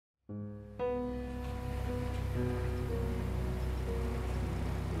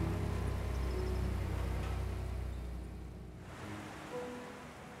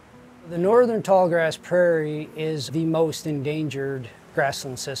The northern tallgrass prairie is the most endangered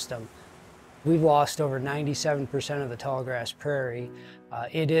grassland system. We've lost over 97% of the tallgrass prairie.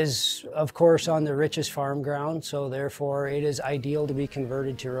 It is, of course, on the richest farm ground, so therefore it is ideal to be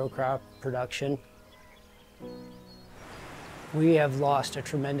converted to row crop production. We have lost a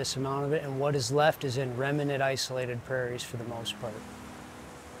tremendous amount of it, and what is left is in remnant isolated prairies for the most part.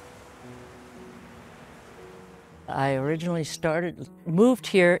 I originally moved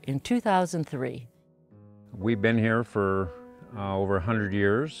here in 2003. We've been here for over 100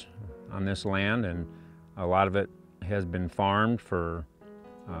 years on this land, and a lot of it has been farmed for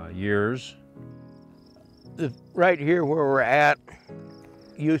years. Right here where we're at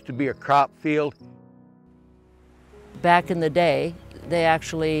used to be a crop field. Back in the day, they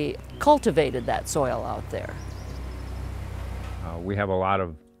actually cultivated that soil out there. We have a lot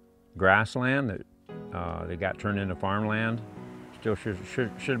of grassland that they got turned into farmland. Still should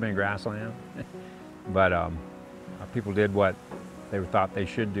have been grassland, but people did what they thought they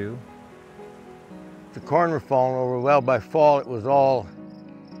should do. The corn were falling over. Well, by fall it was all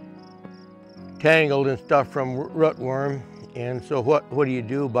tangled and stuff from rootworm. And so what do you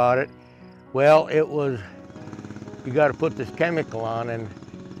do about it? Well, you got to put this chemical on, and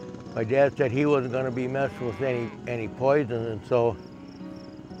my dad said he wasn't going to be messing with any poison, and so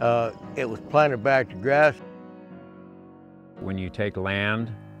it was planted back to grass. When you take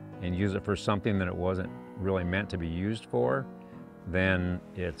land and use it for something that it wasn't really meant to be used for, then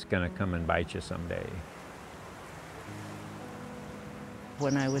it's going to come and bite you someday.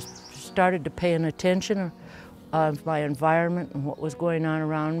 When I started to paying attention of my environment and what was going on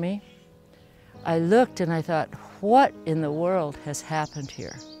around me, I looked and I thought, what in the world has happened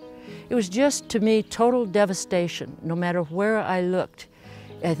here? It was just, to me, total devastation. No matter where I looked,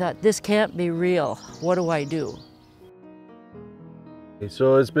 I thought, this can't be real. What do I do?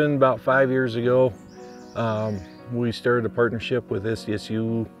 So it's been about 5 years ago. We started a partnership with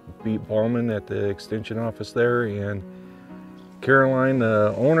SDSU, Pete Ballman at the extension office there, and Caroline,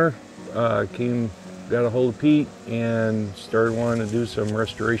 the owner, got a hold of Pete and started wanting to do some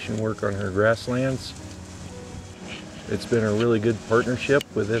restoration work on her grasslands. It's been a really good partnership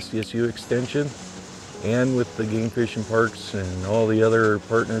with SDSU Extension and with the game fishing parks and all the other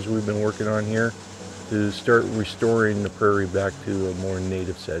partners we've been working on here to start restoring the prairie back to a more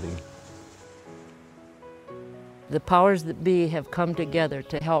native setting. The powers that be have come together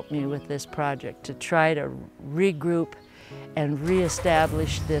to help me with this project, to try to regroup and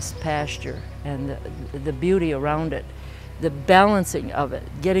reestablish this pasture and the beauty around it, the balancing of it,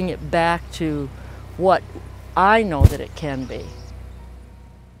 getting it back to what I know that it can be.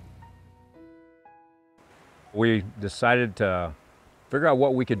 We decided to figure out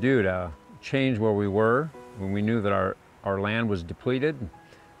what we could do to change where we were when we knew that our land was depleted.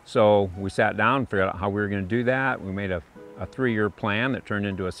 So we sat down and figured out how we were going to do that. We made a 3-year plan that turned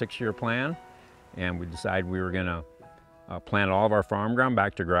into a 6-year plan, and we decided we were going to plant all of our farm ground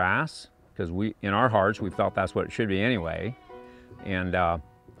back to grass, because in our hearts we felt that's what it should be anyway. And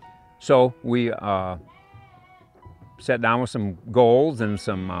so we sat down with some goals and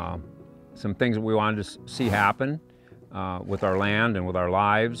some things that we wanted to see happen with our land and with our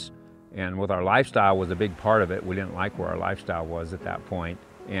lives, and with our lifestyle was a big part of it. We didn't like where our lifestyle was at that point.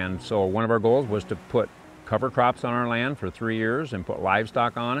 And so one of our goals was to put cover crops on our land for 3 years and put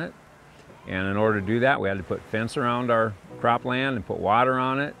livestock on it. And in order to do that, we had to put fence around our cropland and put water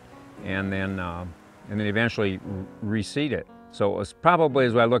on it, and then eventually reseed it. So it was probably,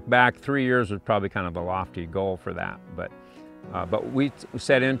 as I look back, 3 years was probably kind of a lofty goal for that. But we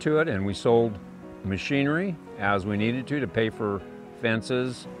set into it, and we sold machinery as we needed to pay for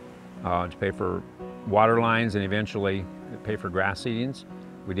fences, to pay for water lines, and eventually pay for grass seedings.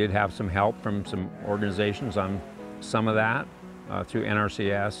 We did have some help from some organizations on some of that through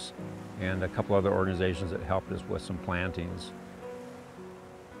NRCS and a couple other organizations that helped us with some plantings.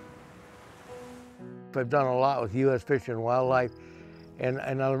 I've done a lot with U.S. Fish and Wildlife, and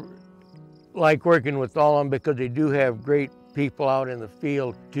I like working with all of them because they do have great people out in the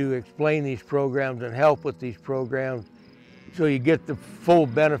field to explain these programs and help with these programs, so you get the full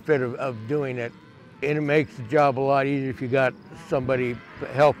benefit of doing it. And it makes the job a lot easier if you got somebody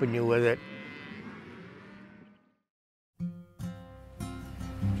helping you with it.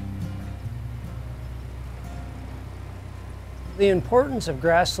 The importance of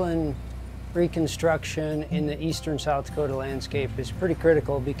grassland reconstruction in the eastern South Dakota landscape is pretty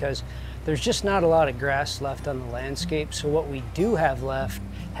critical, because there's just not a lot of grass left on the landscape. So what we do have left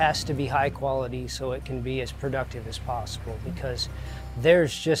has to be high quality so it can be as productive as possible, because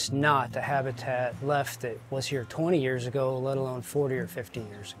there's just not the habitat left that was here 20 years ago, let alone 40 or 50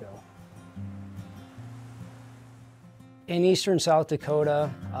 years ago. In eastern South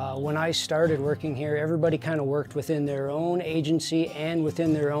Dakota, when I started working here, everybody kind of worked within their own agency and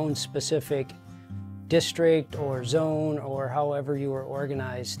within their own specific district or zone or however you were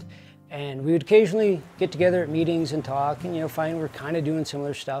organized. And we would occasionally get together at meetings and talk and, find we're kind of doing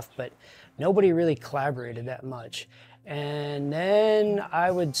similar stuff, but nobody really collaborated that much. And then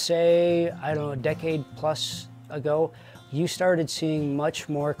I would say, I don't know, a decade plus ago, you started seeing much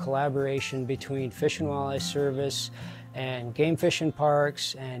more collaboration between Fish and Wildlife Service and Game Fishing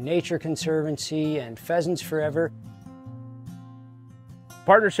Parks and Nature Conservancy and Pheasants Forever.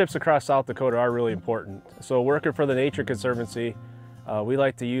 Partnerships across South Dakota are really important. So working for the Nature Conservancy, we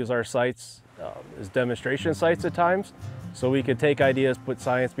like to use our sites as demonstration sites at times, so we could take ideas, put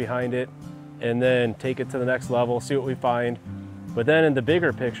science behind it, and then take it to the next level, see what we find. But then in the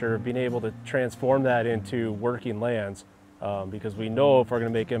bigger picture, being able to transform that into working lands, because we know if we're going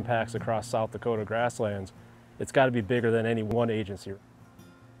to make impacts across South Dakota grasslands, it's got to be bigger than any one agency.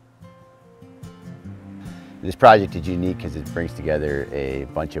 This project is unique because it brings together a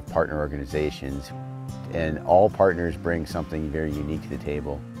bunch of partner organizations, and all partners bring something very unique to the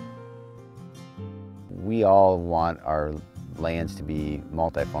table. We all want our lands to be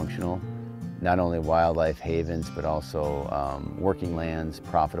multifunctional, not only wildlife havens, but also working lands,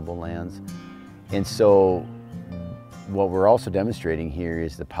 profitable lands. And so what we're also demonstrating here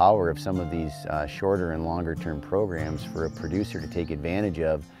is the power of some of these shorter and longer term programs for a producer to take advantage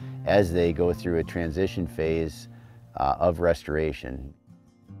of as they go through a transition phase of restoration.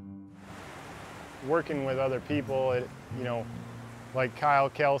 Working with other people, like Kyle,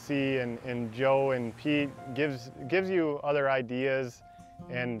 Kelsey, and Joe and Pete gives you other ideas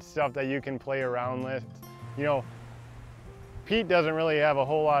and stuff that you can play around with. Pete doesn't really have a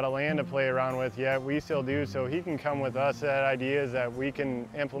whole lot of land to play around with yet. We still do, so he can come with us at ideas that we can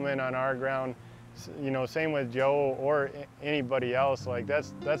implement on our ground. Same with Joe or anybody else. Like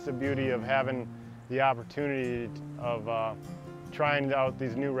that's the beauty of having the opportunity of trying out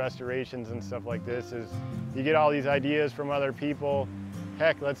these new restorations and stuff like this, is you get all these ideas from other people.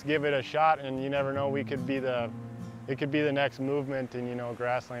 Heck, let's give it a shot, and you never know, it could be the next movement in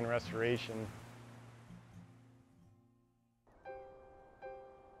grassland restoration.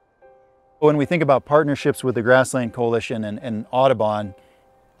 When we think about partnerships with the Grassland Coalition and Audubon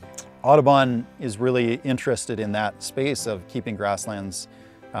is really interested in that space of keeping grasslands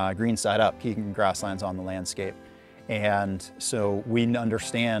green side up, keeping grasslands on the landscape. And so we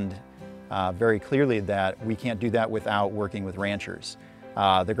understand very clearly that we can't do that without working with ranchers.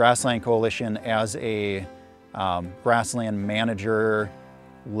 The Grassland Coalition, as a grassland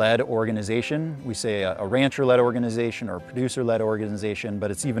manager-led organization, we say a rancher-led organization or a producer-led organization, but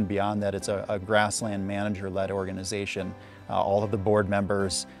it's even beyond that. It's a grassland manager-led organization. All of the board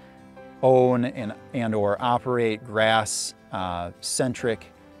members own and or operate grass-centric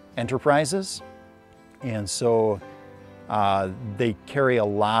enterprises, and so they carry a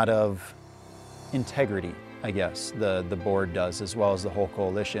lot of integrity, I guess, the board does, as well as the whole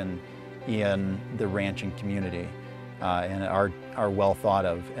coalition in the ranching community, and are well thought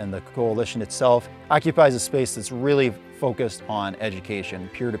of. And the coalition itself occupies a space that's really focused on education,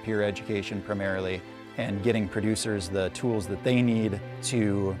 peer-to-peer education primarily, and getting producers the tools that they need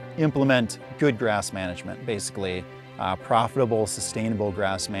to implement good grass management, basically profitable, sustainable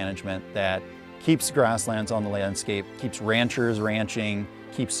grass management that keeps grasslands on the landscape, keeps ranchers ranching,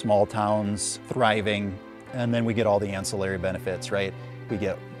 keeps small towns thriving, and then we get all the ancillary benefits, right? We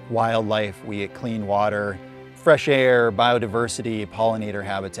get wildlife, we get clean water, fresh air, biodiversity, pollinator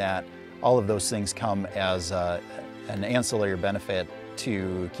habitat. All of those things come as an ancillary benefit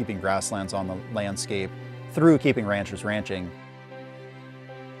to keeping grasslands on the landscape through keeping ranchers ranching.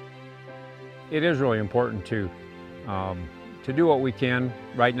 It is really important to do what we can.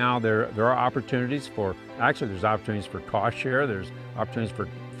 Right now there are opportunities for, actually there's opportunities for cost share, there's opportunities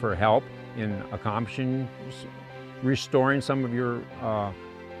for help in accomplishing, restoring some of your,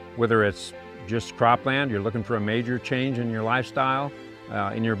 whether it's just cropland, you're looking for a major change in your lifestyle,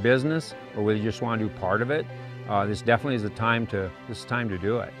 in your business, or whether you just want to do part of it. This definitely is the time to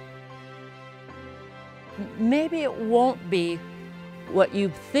do it. Maybe it won't be what you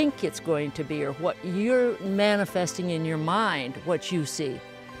think it's going to be or what you're manifesting in your mind, what you see.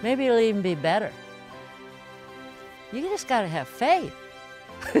 Maybe it'll even be better. You just got to have faith.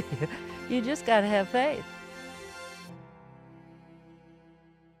 You just got to have faith.